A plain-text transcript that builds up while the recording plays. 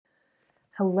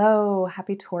Hello,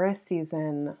 happy Taurus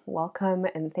season. Welcome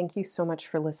and thank you so much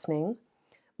for listening.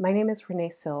 My name is Renee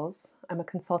Sills. I'm a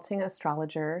consulting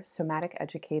astrologer, somatic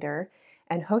educator,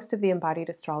 and host of the Embodied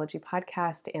Astrology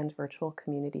podcast and virtual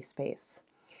community space.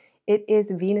 It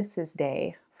is Venus's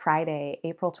Day, Friday,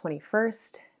 April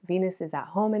 21st. Venus is at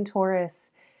home in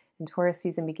Taurus, and Taurus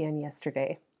season began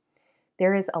yesterday.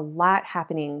 There is a lot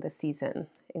happening this season,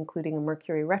 including a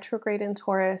Mercury retrograde in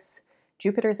Taurus,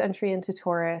 Jupiter's entry into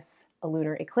Taurus, a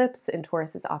lunar eclipse in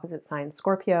Taurus's opposite sign,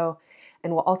 Scorpio,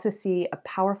 and we'll also see a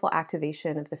powerful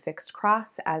activation of the fixed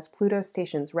cross as Pluto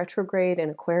stations retrograde in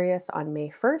Aquarius on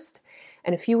May 1st,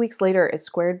 and a few weeks later is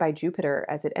squared by Jupiter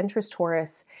as it enters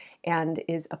Taurus and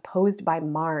is opposed by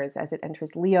Mars as it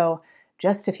enters Leo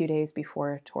just a few days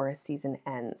before Taurus season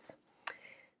ends.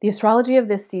 The astrology of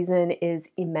this season is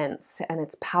immense and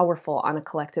it's powerful on a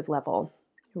collective level.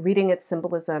 Reading its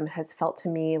symbolism has felt to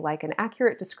me like an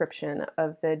accurate description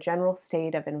of the general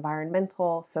state of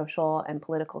environmental, social, and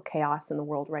political chaos in the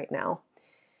world right now.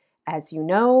 As you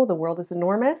know, the world is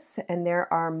enormous and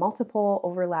there are multiple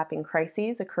overlapping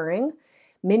crises occurring,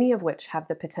 many of which have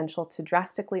the potential to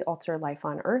drastically alter life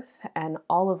on Earth, and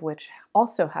all of which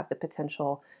also have the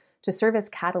potential to serve as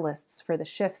catalysts for the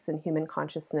shifts in human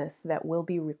consciousness that will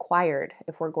be required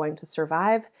if we're going to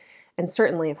survive, and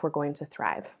certainly if we're going to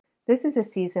thrive. This is a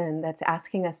season that's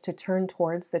asking us to turn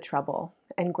towards the trouble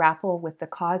and grapple with the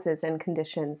causes and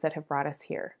conditions that have brought us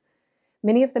here.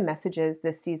 Many of the messages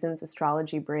this season's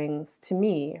astrology brings, to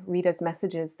me, read as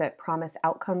messages that promise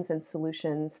outcomes and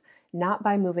solutions not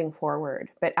by moving forward,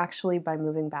 but actually by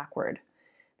moving backward.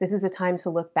 This is a time to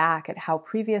look back at how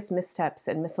previous missteps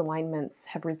and misalignments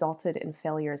have resulted in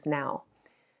failures now.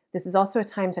 This is also a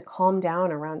time to calm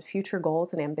down around future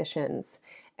goals and ambitions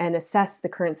and assess the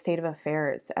current state of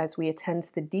affairs as we attend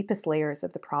to the deepest layers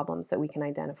of the problems that we can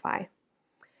identify.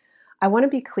 I want to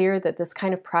be clear that this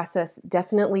kind of process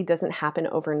definitely doesn't happen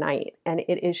overnight, and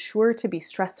it is sure to be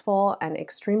stressful and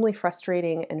extremely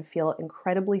frustrating and feel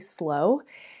incredibly slow,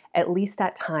 at least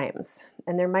at times.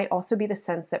 And there might also be the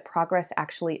sense that progress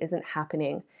actually isn't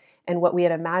happening, and what we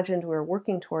had imagined we were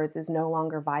working towards is no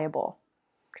longer viable.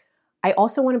 I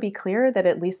also want to be clear that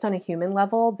at least on a human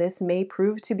level, this may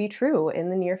prove to be true in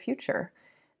the near future.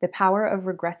 The power of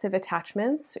regressive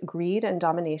attachments, greed, and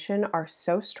domination are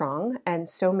so strong, and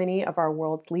so many of our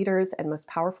world's leaders and most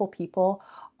powerful people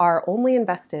are only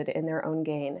invested in their own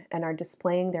gain and are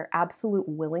displaying their absolute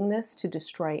willingness to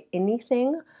destroy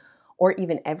anything or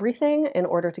even everything in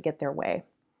order to get their way.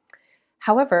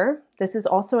 However, this is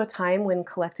also a time when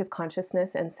collective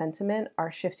consciousness and sentiment are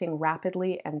shifting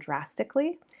rapidly and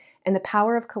drastically, and the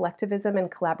power of collectivism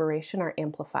and collaboration are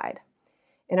amplified.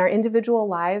 In our individual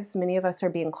lives, many of us are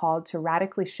being called to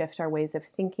radically shift our ways of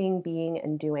thinking, being,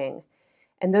 and doing.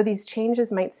 And though these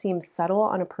changes might seem subtle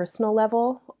on a personal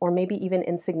level, or maybe even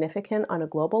insignificant on a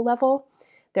global level,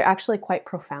 they're actually quite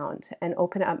profound and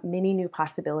open up many new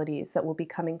possibilities that will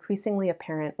become increasingly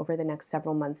apparent over the next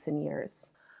several months and years.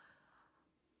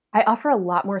 I offer a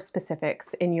lot more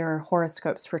specifics in your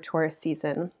horoscopes for Taurus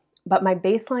season, but my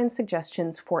baseline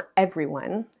suggestions for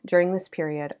everyone during this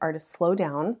period are to slow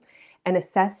down and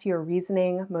assess your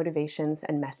reasoning, motivations,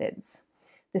 and methods.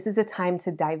 This is a time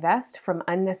to divest from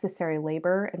unnecessary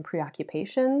labor and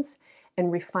preoccupations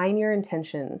and refine your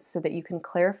intentions so that you can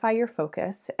clarify your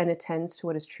focus and attend to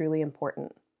what is truly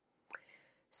important.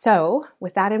 So,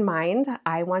 with that in mind,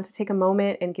 I want to take a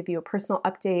moment and give you a personal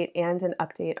update and an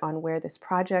update on where this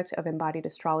project of embodied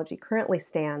astrology currently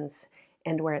stands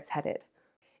and where it's headed.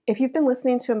 If you've been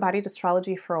listening to Embodied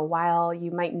Astrology for a while,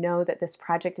 you might know that this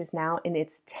project is now in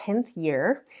its 10th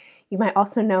year. You might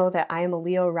also know that I am a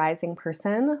Leo rising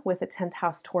person with a 10th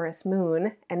house Taurus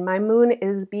moon, and my moon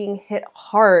is being hit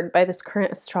hard by this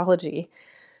current astrology.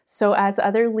 So as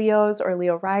other Leos or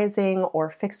Leo rising or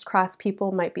fixed cross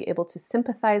people might be able to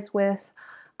sympathize with,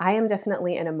 I am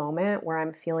definitely in a moment where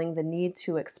I'm feeling the need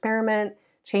to experiment,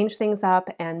 change things up,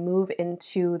 and move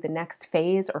into the next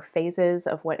phase or phases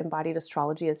of what embodied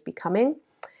astrology is becoming.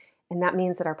 And that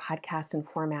means that our podcast and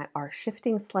format are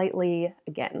shifting slightly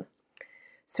again.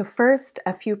 So first,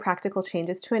 a few practical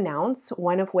changes to announce,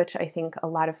 one of which I think a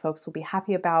lot of folks will be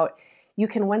happy about. You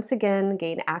can once again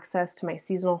gain access to my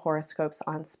seasonal horoscopes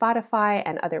on Spotify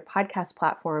and other podcast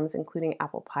platforms, including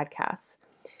Apple Podcasts.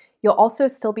 You'll also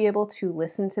still be able to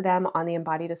listen to them on the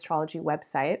Embodied Astrology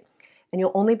website, and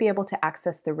you'll only be able to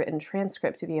access the written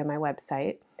transcript via my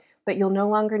website, but you'll no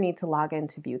longer need to log in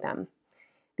to view them.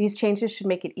 These changes should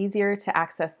make it easier to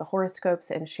access the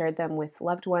horoscopes and share them with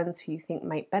loved ones who you think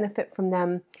might benefit from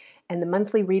them. And the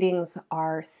monthly readings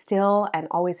are still and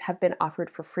always have been offered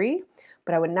for free,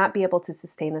 but I would not be able to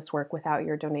sustain this work without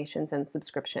your donations and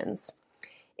subscriptions.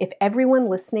 If everyone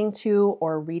listening to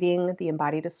or reading the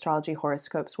Embodied Astrology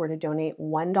horoscopes were to donate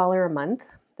 $1 a month,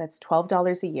 that's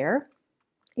 $12 a year,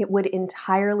 it would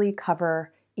entirely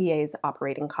cover EA's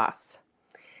operating costs.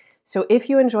 So if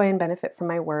you enjoy and benefit from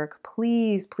my work,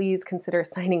 please consider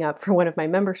signing up for one of my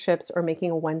memberships or making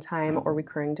a one-time or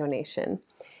recurring donation.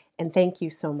 And thank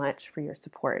you so much for your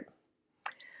support.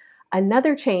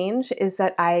 Another change is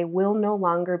that I will no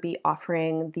longer be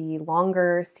offering the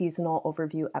longer seasonal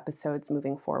overview episodes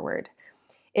moving forward.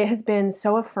 It has been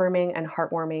so affirming and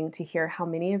heartwarming to hear how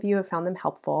many of you have found them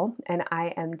helpful, and I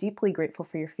am deeply grateful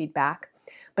for your feedback.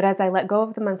 But as I let go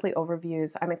of the monthly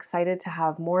overviews, I'm excited to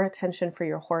have more attention for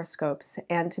your horoscopes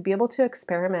and to be able to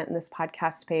experiment in this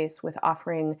podcast space with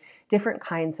offering different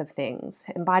kinds of things,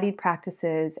 embodied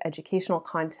practices, educational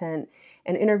content,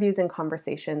 and interviews and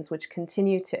conversations which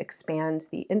continue to expand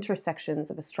the intersections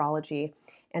of astrology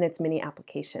and its many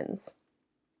applications.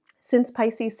 Since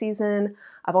Pisces season,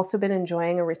 I've also been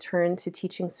enjoying a return to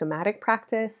teaching somatic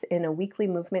practice in a weekly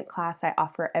movement class I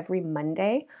offer every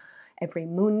Monday, every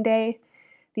moon day.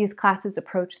 These classes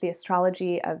approach the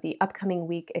astrology of the upcoming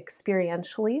week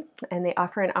experientially, and they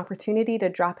offer an opportunity to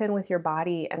drop in with your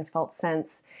body and felt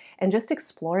sense and just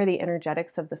explore the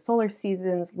energetics of the solar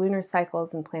seasons, lunar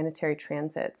cycles, and planetary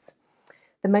transits.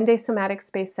 The Monday somatic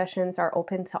space sessions are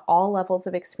open to all levels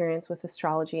of experience with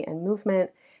astrology and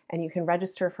movement, and you can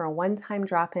register for a one-time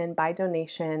drop-in by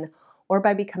donation or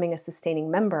by becoming a sustaining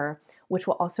member, which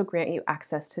will also grant you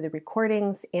access to the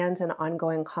recordings and an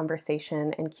ongoing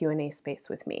conversation and Q&A space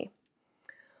with me.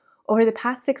 Over the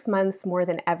past 6 months, more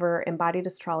than ever, embodied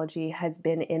astrology has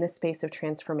been in a space of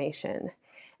transformation.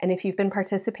 And if you've been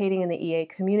participating in the EA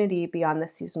community beyond the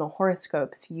seasonal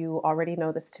horoscopes, you already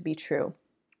know this to be true.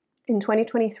 In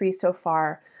 2023 so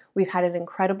far, we've had an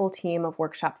incredible team of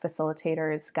workshop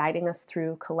facilitators guiding us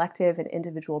through collective and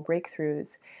individual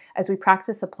breakthroughs as we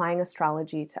practice applying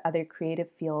astrology to other creative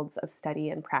fields of study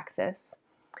and praxis.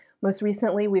 Most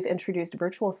recently, we've introduced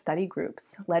virtual study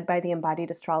groups led by the Embodied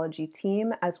Astrology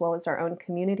team as well as our own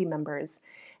community members,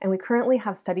 and we currently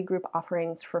have study group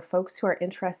offerings for folks who are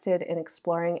interested in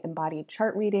exploring embodied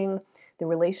chart reading, the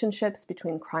relationships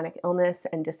between chronic illness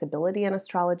and disability in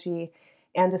astrology,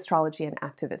 and astrology and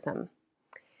activism.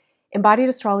 Embodied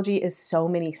astrology is so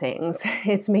many things.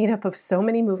 It's made up of so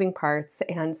many moving parts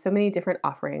and so many different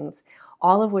offerings,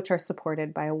 all of which are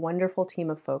supported by a wonderful team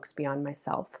of folks beyond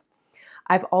myself.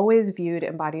 I've always viewed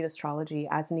embodied astrology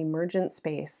as an emergent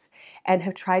space and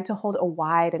have tried to hold a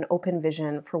wide and open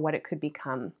vision for what it could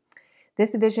become.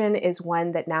 This vision is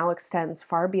one that now extends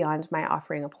far beyond my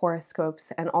offering of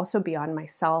horoscopes and also beyond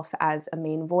myself as a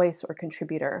main voice or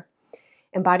contributor.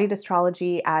 Embodied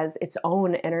astrology as its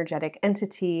own energetic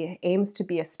entity aims to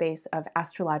be a space of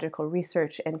astrological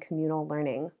research and communal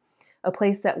learning, a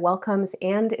place that welcomes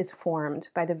and is formed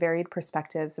by the varied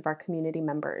perspectives of our community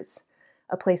members,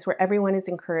 a place where everyone is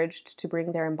encouraged to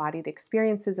bring their embodied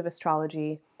experiences of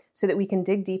astrology so that we can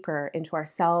dig deeper into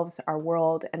ourselves, our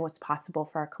world, and what's possible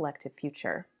for our collective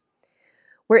future.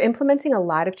 We're implementing a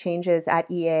lot of changes at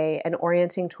EA and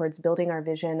orienting towards building our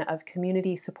vision of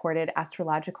community-supported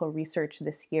astrological research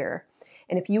this year.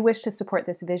 And if you wish to support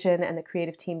this vision and the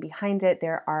creative team behind it,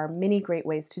 there are many great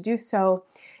ways to do so,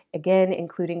 again,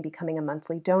 including becoming a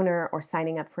monthly donor or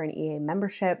signing up for an EA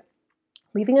membership,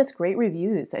 leaving us great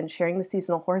reviews, and sharing the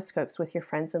seasonal horoscopes with your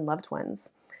friends and loved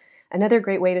ones. Another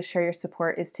great way to share your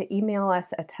support is to email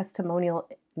us a testimonial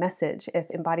message if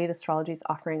Embodied Astrology's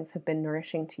offerings have been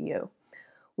nourishing to you.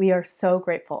 We are so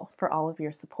grateful for all of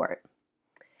your support.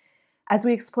 As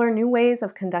we explore new ways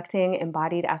of conducting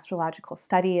embodied astrological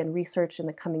study and research in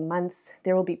the coming months,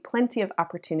 there will be plenty of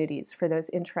opportunities for those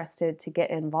interested to get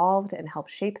involved and help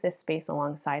shape this space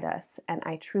alongside us, and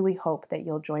I truly hope that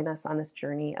you'll join us on this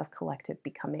journey of collective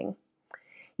becoming.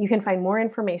 You can find more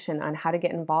information on how to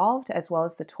get involved, as well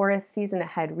as the Taurus season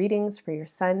ahead readings for your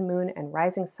sun, moon, and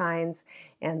rising signs,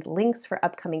 and links for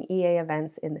upcoming EA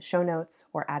events in the show notes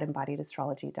or at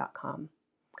embodiedastrology.com.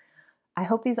 I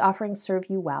hope these offerings serve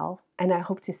you well, and I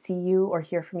hope to see you or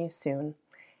hear from you soon.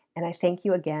 And I thank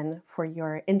you again for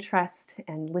your interest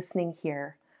and listening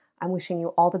here. I'm wishing you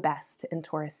all the best in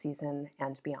Taurus season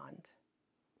and beyond.